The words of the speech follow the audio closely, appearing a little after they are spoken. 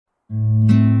This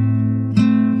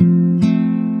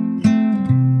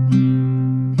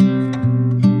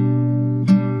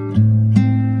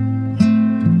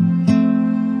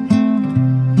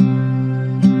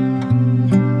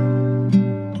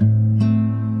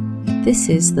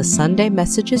is the Sunday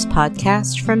Messages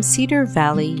podcast from Cedar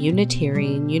Valley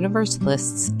Unitarian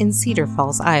Universalists in Cedar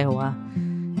Falls, Iowa.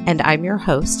 And I'm your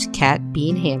host, Kat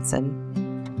Bean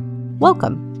Hansen.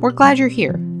 Welcome. We're glad you're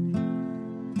here.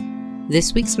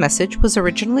 This week's message was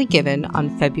originally given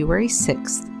on February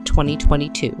 6th,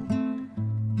 2022.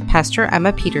 Pastor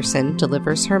Emma Peterson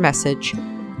delivers her message,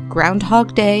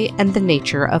 Groundhog Day and the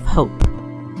Nature of Hope,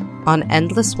 on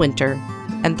endless winter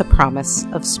and the promise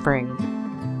of spring.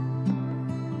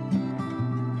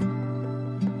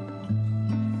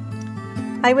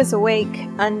 I was awake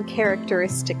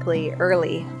uncharacteristically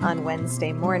early on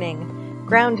Wednesday morning,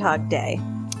 Groundhog Day,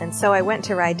 and so I went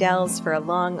to Rydell's for a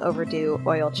long overdue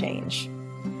oil change.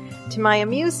 To my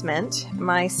amusement,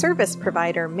 my service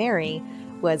provider, Mary,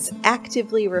 was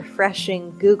actively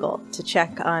refreshing Google to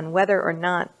check on whether or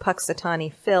not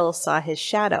Puxatawny Phil saw his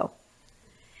shadow.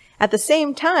 At the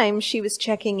same time, she was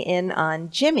checking in on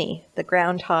Jimmy, the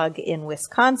groundhog in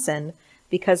Wisconsin,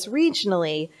 because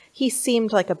regionally, he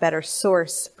seemed like a better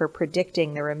source for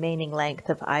predicting the remaining length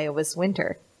of Iowa's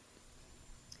winter.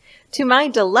 To my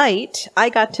delight, I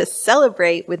got to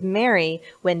celebrate with Mary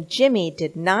when Jimmy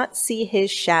did not see his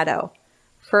shadow,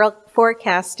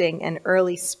 forecasting an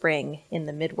early spring in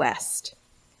the Midwest.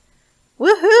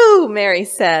 "Woohoo!" Mary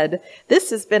said.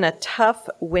 "This has been a tough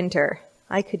winter.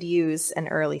 I could use an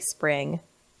early spring."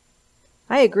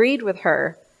 I agreed with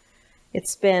her.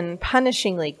 It's been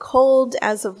punishingly cold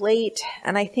as of late,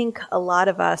 and I think a lot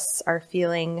of us are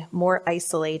feeling more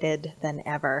isolated than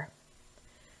ever.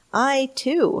 I,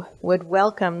 too, would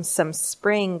welcome some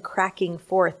spring cracking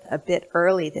forth a bit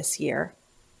early this year.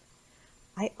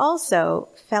 I also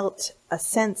felt a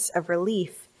sense of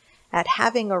relief at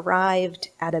having arrived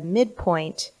at a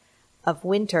midpoint of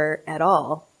winter at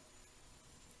all.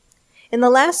 In the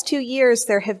last 2 years,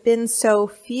 there have been so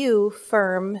few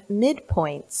firm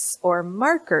midpoints or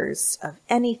markers of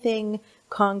anything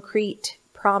concrete,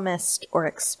 promised, or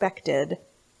expected.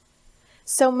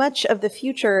 So much of the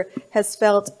future has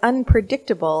felt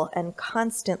unpredictable and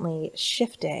constantly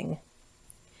shifting.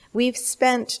 We've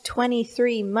spent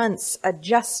 23 months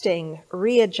adjusting,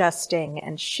 readjusting,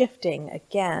 and shifting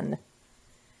again.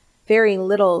 Very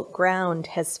little ground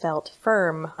has felt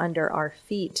firm under our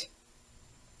feet.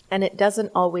 And it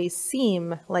doesn't always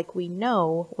seem like we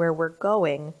know where we're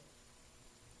going.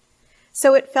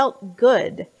 So it felt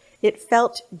good. It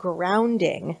felt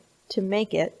grounding to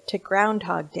make it to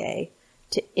Groundhog Day,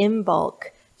 to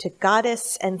Imbolc, to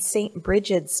Goddess and St.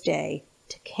 Bridget's Day,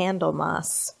 to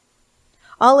Candlemas.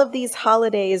 All of these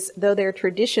holidays, though their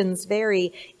traditions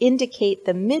vary, indicate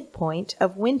the midpoint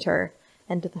of winter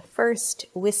and the first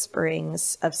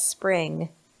whisperings of spring.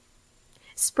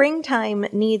 Springtime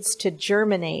needs to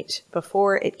germinate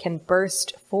before it can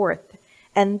burst forth,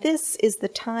 and this is the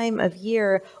time of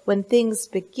year when things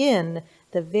begin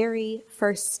the very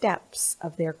first steps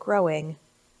of their growing.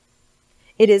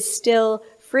 It is still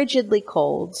frigidly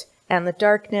cold, and the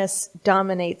darkness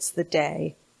dominates the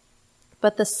day,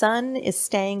 but the sun is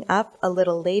staying up a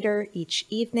little later each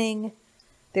evening.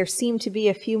 There seem to be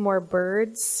a few more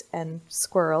birds and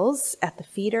squirrels at the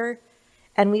feeder,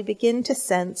 and we begin to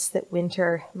sense that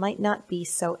winter might not be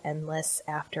so endless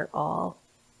after all.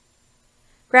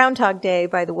 Groundhog Day,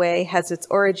 by the way, has its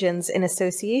origins in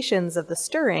associations of the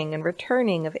stirring and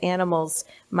returning of animals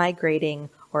migrating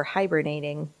or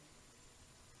hibernating.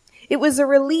 It was a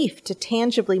relief to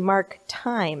tangibly mark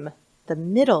time, the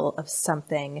middle of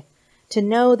something, to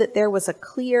know that there was a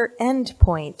clear end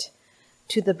point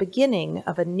to the beginning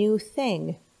of a new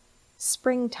thing,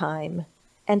 springtime,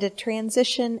 and a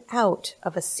transition out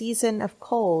of a season of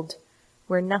cold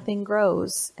where nothing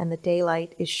grows and the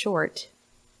daylight is short.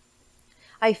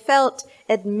 I felt,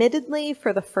 admittedly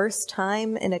for the first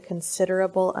time in a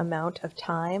considerable amount of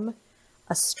time,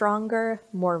 a stronger,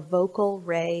 more vocal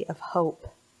ray of hope.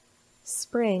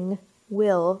 Spring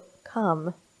will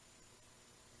come.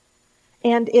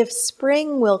 And if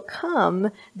spring will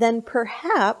come, then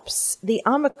perhaps the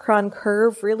Omicron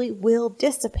curve really will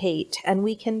dissipate and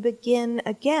we can begin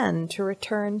again to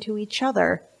return to each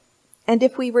other. And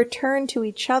if we return to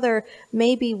each other,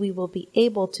 maybe we will be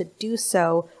able to do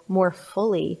so more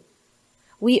fully.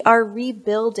 We are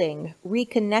rebuilding,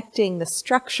 reconnecting the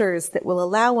structures that will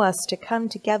allow us to come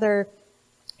together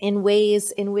in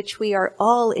ways in which we are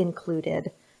all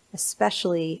included,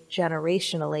 especially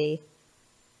generationally.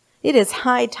 It is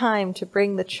high time to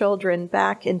bring the children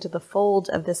back into the fold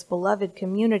of this beloved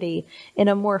community in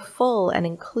a more full and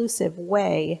inclusive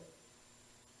way.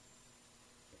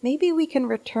 Maybe we can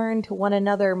return to one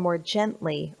another more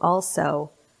gently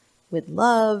also, with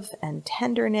love and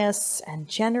tenderness and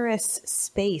generous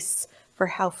space for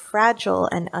how fragile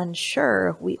and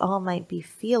unsure we all might be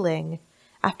feeling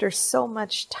after so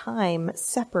much time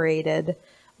separated,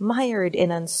 mired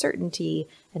in uncertainty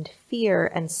and fear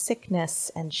and sickness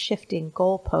and shifting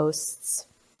goalposts.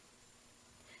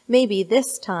 Maybe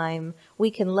this time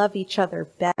we can love each other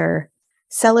better,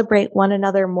 celebrate one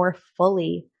another more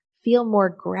fully, feel more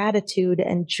gratitude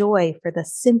and joy for the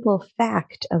simple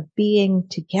fact of being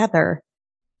together.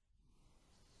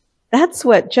 That's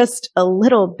what just a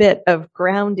little bit of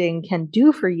grounding can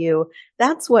do for you.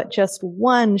 That's what just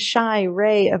one shy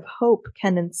ray of hope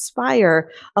can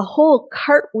inspire, a whole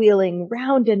cartwheeling,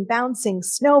 round and bouncing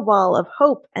snowball of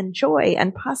hope and joy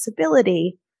and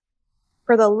possibility.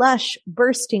 For the lush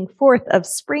bursting forth of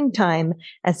springtime,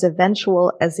 as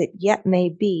eventual as it yet may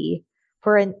be,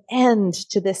 for an end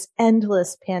to this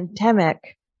endless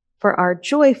pandemic, for our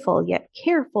joyful yet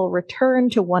careful return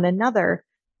to one another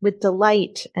with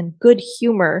delight and good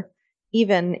humor,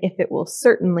 even if it will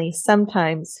certainly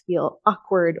sometimes feel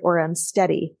awkward or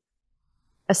unsteady,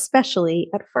 especially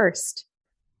at first.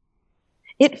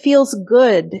 It feels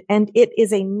good, and it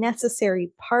is a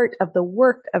necessary part of the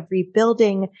work of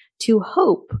rebuilding to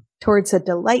hope towards a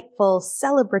delightful,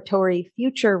 celebratory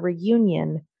future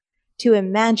reunion, to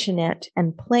imagine it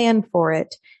and plan for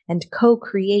it and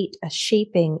co-create a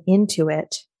shaping into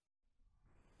it.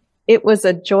 It was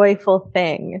a joyful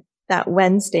thing that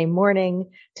Wednesday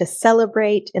morning to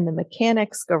celebrate in the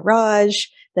mechanic's garage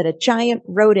that a giant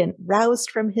rodent roused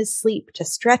from his sleep to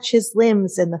stretch his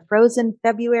limbs in the frozen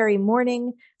February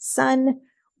morning sun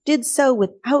did so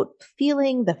without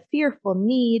feeling the fearful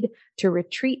need to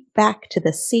retreat back to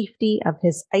the safety of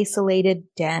his isolated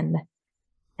den.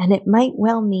 And it might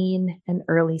well mean an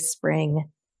early spring.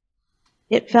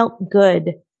 It felt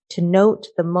good to note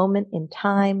the moment in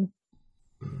time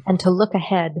and to look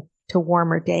ahead to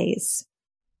warmer days.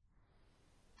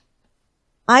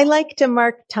 I like to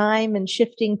mark time and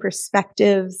shifting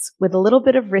perspectives with a little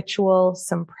bit of ritual,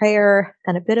 some prayer,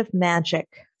 and a bit of magic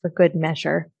for good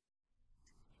measure.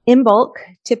 Imbolc,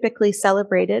 typically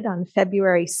celebrated on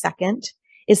February 2nd,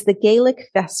 is the Gaelic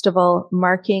festival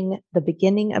marking the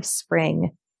beginning of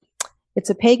spring. It's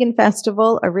a pagan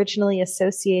festival originally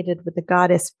associated with the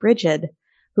goddess Brigid,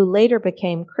 who later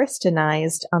became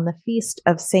Christianized on the feast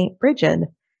of Saint Brigid,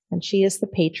 and she is the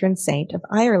patron saint of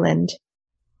Ireland.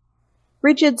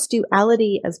 Brigid's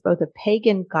duality as both a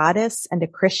pagan goddess and a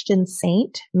Christian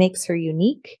saint makes her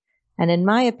unique, and in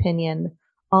my opinion,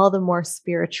 all the more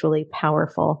spiritually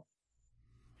powerful.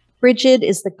 Brigid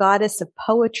is the goddess of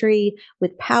poetry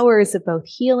with powers of both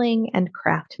healing and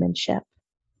craftsmanship.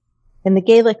 In the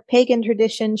Gaelic pagan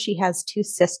tradition, she has two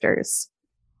sisters.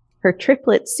 Her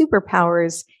triplet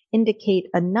superpowers indicate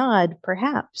a nod,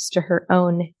 perhaps, to her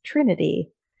own trinity,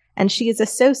 and she is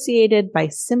associated by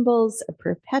symbols of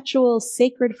perpetual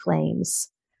sacred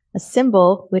flames, a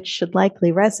symbol which should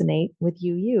likely resonate with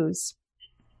UUs.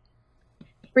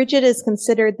 Brigid is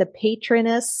considered the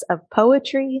patroness of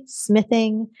poetry,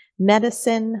 smithing,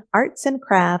 medicine, arts and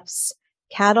crafts,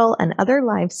 cattle and other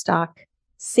livestock,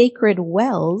 sacred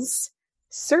wells,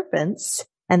 serpents,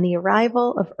 and the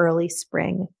arrival of early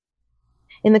spring.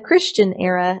 In the Christian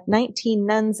era, 19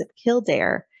 nuns at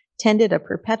Kildare tended a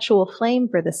perpetual flame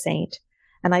for the saint,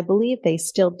 and I believe they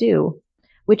still do,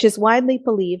 which is widely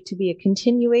believed to be a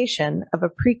continuation of a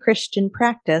pre-Christian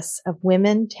practice of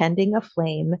women tending a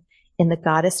flame in the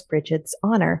goddess Brigid's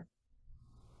honor.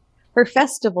 Her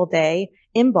festival day,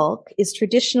 Imbolc, is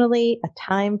traditionally a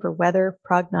time for weather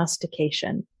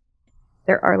prognostication.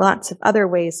 There are lots of other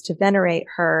ways to venerate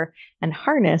her and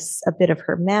harness a bit of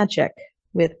her magic,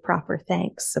 with proper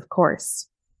thanks, of course.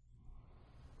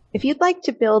 If you'd like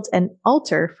to build an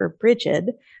altar for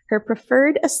Brigid, her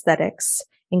preferred aesthetics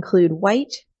include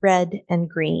white, red, and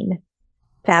green.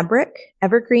 Fabric,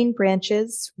 evergreen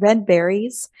branches, red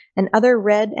berries, and other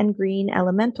red and green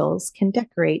elementals can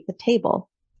decorate the table.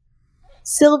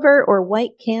 Silver or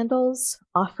white candles,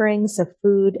 offerings of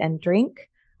food and drink,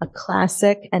 a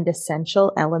classic and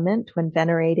essential element when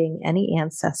venerating any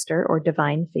ancestor or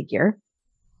divine figure,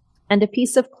 and a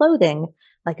piece of clothing,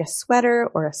 like a sweater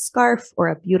or a scarf or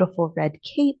a beautiful red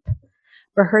cape,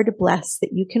 for her to bless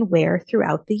that you can wear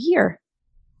throughout the year.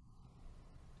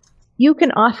 You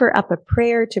can offer up a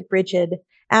prayer to Brigid,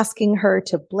 asking her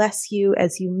to bless you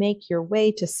as you make your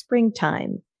way to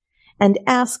springtime, and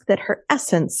ask that her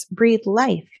essence breathe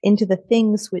life into the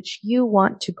things which you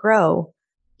want to grow,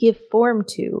 give form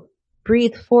to,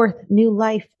 breathe forth new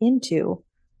life into,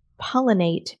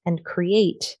 pollinate and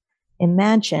create,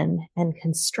 imagine and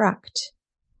construct.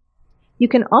 You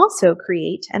can also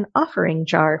create an offering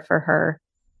jar for her.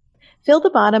 Fill the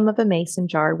bottom of a mason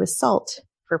jar with salt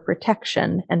for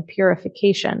protection and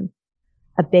purification,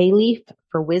 a bay leaf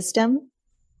for wisdom,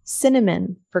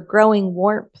 cinnamon for growing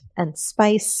warmth and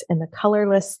spice in the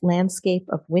colorless landscape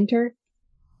of winter,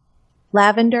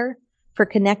 lavender for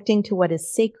connecting to what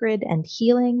is sacred and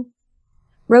healing,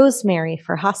 rosemary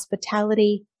for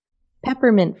hospitality,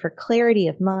 peppermint for clarity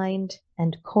of mind,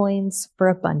 and coins for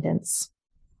abundance.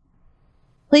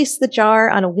 Place the jar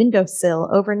on a windowsill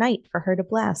overnight for her to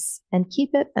bless and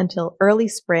keep it until early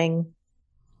spring.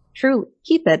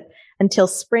 Keep it until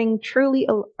spring truly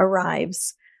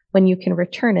arrives when you can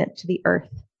return it to the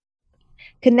earth.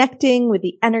 Connecting with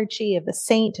the energy of the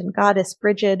saint and goddess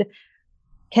Brigid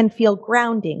can feel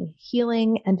grounding,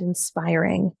 healing, and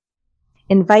inspiring.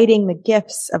 Inviting the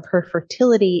gifts of her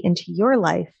fertility into your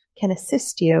life can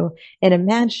assist you in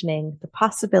imagining the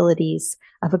possibilities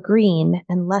of a green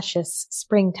and luscious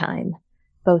springtime,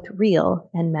 both real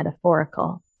and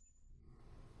metaphorical.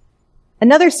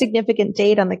 Another significant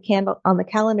date on the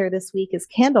calendar this week is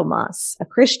Candlemas, a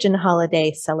Christian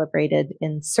holiday celebrated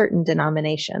in certain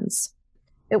denominations.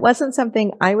 It wasn't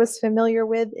something I was familiar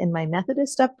with in my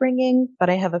Methodist upbringing, but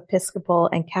I have Episcopal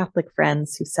and Catholic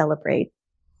friends who celebrate.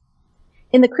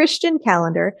 In the Christian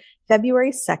calendar,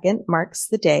 February 2nd marks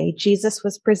the day Jesus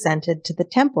was presented to the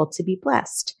temple to be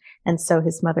blessed, and so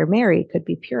his mother Mary could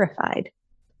be purified.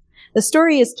 The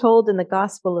story is told in the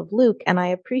Gospel of Luke, and I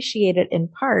appreciate it in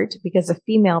part because a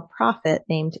female prophet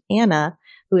named Anna,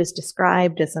 who is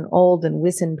described as an old and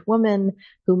wizened woman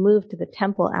who moved to the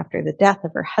temple after the death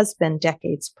of her husband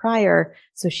decades prior,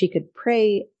 so she could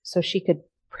pray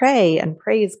and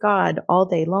praise God all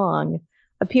day long,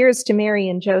 appears to Mary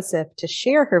and Joseph to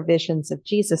share her visions of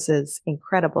Jesus's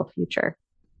incredible future.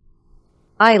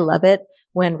 I love it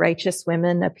when righteous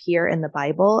women appear in the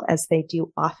Bible, as they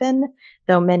do often,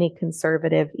 though many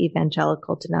conservative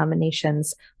evangelical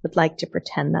denominations would like to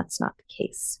pretend that's not the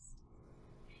case.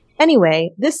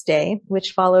 Anyway, this day,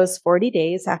 which follows 40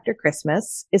 days after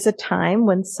Christmas, is a time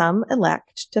when some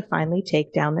elect to finally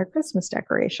take down their Christmas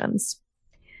decorations.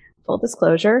 Full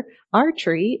disclosure, our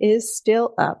tree is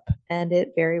still up, and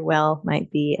it very well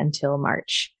might be until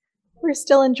March. We're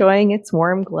still enjoying its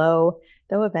warm glow,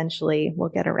 though eventually we'll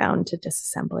get around to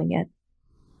disassembling it.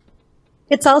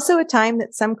 It's also a time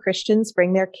that some Christians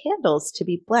bring their candles to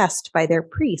be blessed by their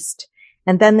priest,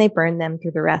 and then they burn them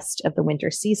through the rest of the winter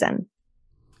season.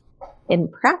 In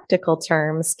practical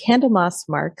terms, Candlemas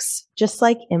marks, just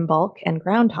like Imbolc and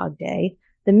Groundhog Day,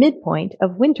 the midpoint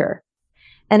of winter.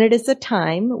 And it is a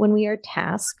time when we are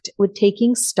tasked with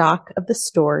taking stock of the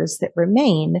stores that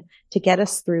remain to get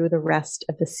us through the rest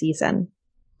of the season.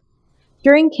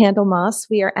 During Candlemas,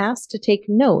 we are asked to take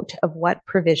note of what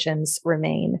provisions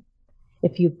remain.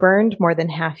 If you burned more than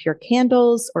half your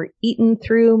candles or eaten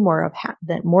through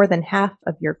more than half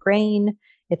of your grain,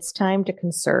 it's time to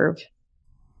conserve.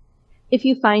 If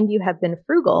you find you have been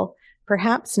frugal,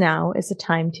 perhaps now is a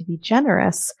time to be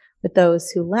generous with those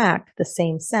who lack the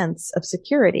same sense of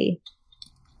security.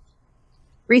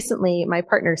 Recently, my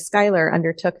partner Skylar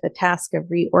undertook the task of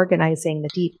reorganizing the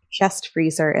deep chest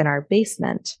freezer in our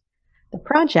basement. The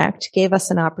project gave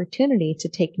us an opportunity to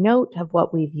take note of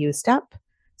what we've used up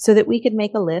so that we could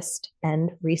make a list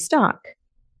and restock.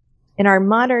 In our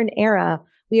modern era,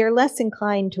 we are less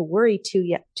inclined to worry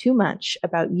too much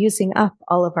about using up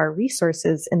all of our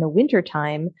resources in the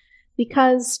wintertime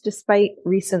because, despite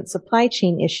recent supply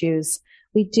chain issues,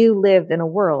 we do live in a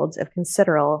world of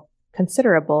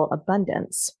considerable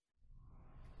abundance.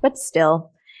 But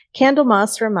still,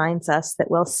 Candlemas reminds us that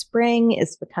while spring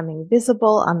is becoming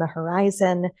visible on the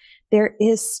horizon, there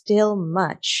is still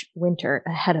much winter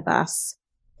ahead of us.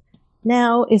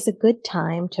 Now is a good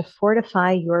time to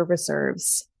fortify your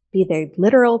reserves, be they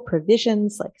literal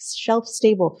provisions like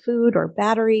shelf-stable food or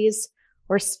batteries,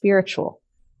 or spiritual,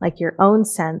 like your own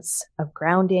sense of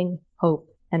grounding, hope,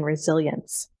 and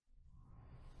resilience.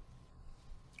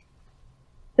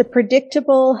 The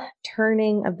predictable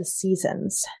turning of the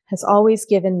seasons has always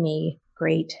given me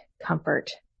great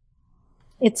comfort.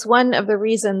 It's one of the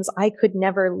reasons I could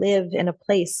never live in a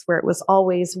place where it was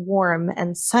always warm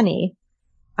and sunny.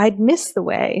 I'd miss the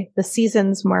way the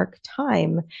seasons mark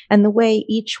time and the way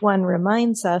each one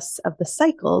reminds us of the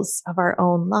cycles of our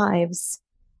own lives.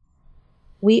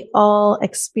 We all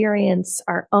experience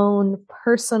our own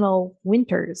personal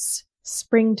winters,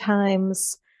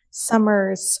 springtimes,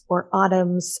 summers, or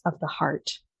autumns of the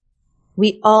heart.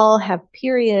 We all have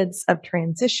periods of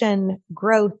transition,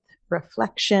 growth,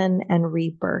 reflection, and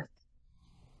rebirth.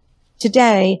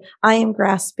 Today, I am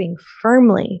grasping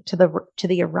firmly to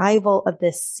the arrival of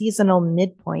this seasonal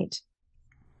midpoint,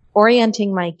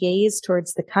 orienting my gaze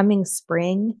towards the coming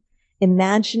spring,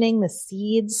 imagining the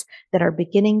seeds that are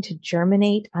beginning to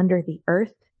germinate under the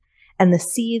earth and the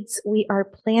seeds we are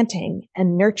planting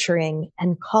and nurturing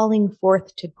and calling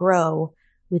forth to grow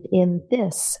within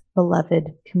this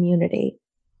beloved community.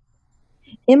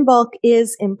 Imbolc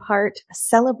is in part a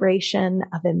celebration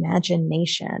of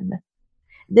imagination.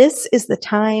 This is the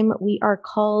time we are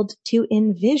called to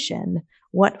envision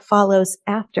what follows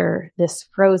after this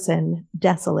frozen,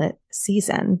 desolate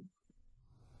season.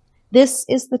 This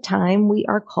is the time we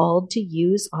are called to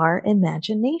use our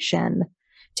imagination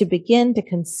to begin to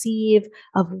conceive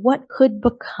of what could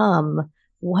become,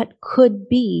 what could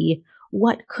be,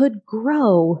 what could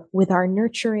grow with our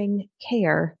nurturing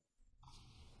care.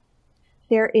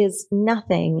 There is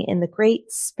nothing in the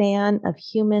great span of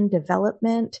human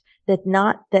development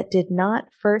that did not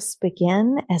first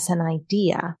begin as an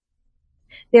idea.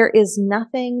 There is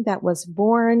nothing that was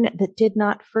born that did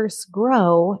not first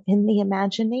grow in the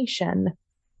imagination.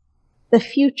 The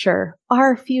future,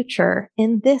 our future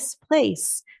in this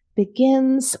place,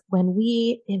 begins when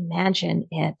we imagine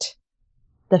it.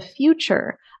 The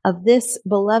future of this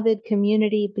beloved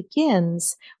community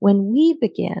begins when we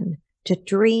begin to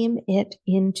dream it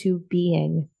into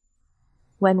being,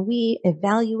 when we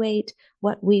evaluate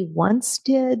what we once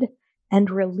did and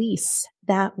release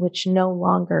that which no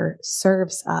longer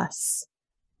serves us.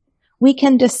 We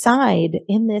can decide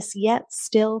in this yet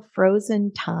still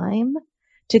frozen time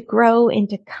to grow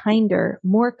into kinder,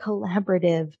 more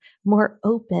collaborative, more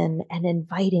open and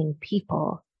inviting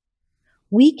people.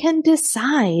 We can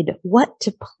decide what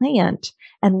to plant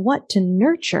and what to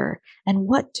nurture and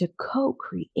what to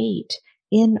co-create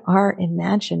in our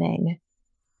imagining.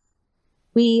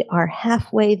 We are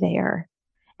halfway there,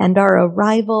 and our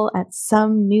arrival at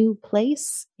some new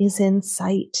place is in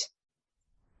sight.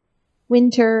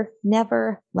 Winter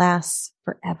never lasts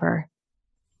forever.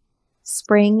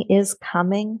 Spring is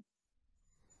coming.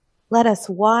 Let us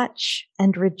watch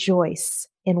and rejoice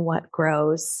in what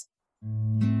grows.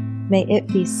 May it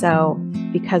be so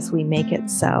because we make it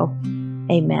so.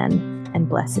 Amen, and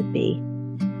blessed be.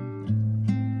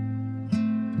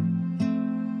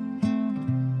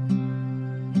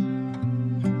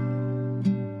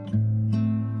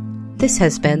 This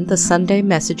has been the Sunday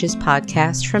Messages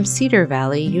podcast from Cedar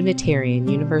Valley Unitarian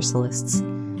Universalists.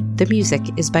 The music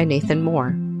is by Nathan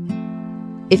Moore.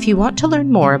 If you want to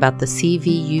learn more about the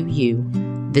CVUU,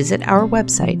 visit our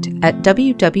website at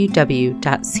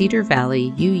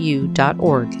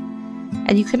www.cedarvalleyuu.org,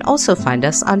 and you can also find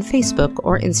us on Facebook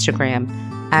or Instagram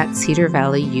at Cedar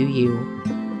Valley UU.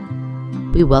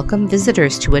 We welcome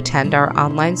visitors to attend our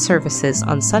online services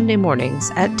on Sunday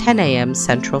mornings at 10 a.m.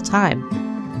 Central Time.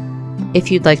 If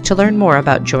you'd like to learn more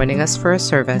about joining us for a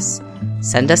service,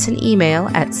 send us an email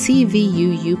at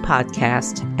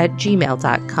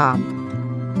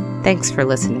cvuupodcast@gmail.com. Thanks for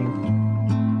listening.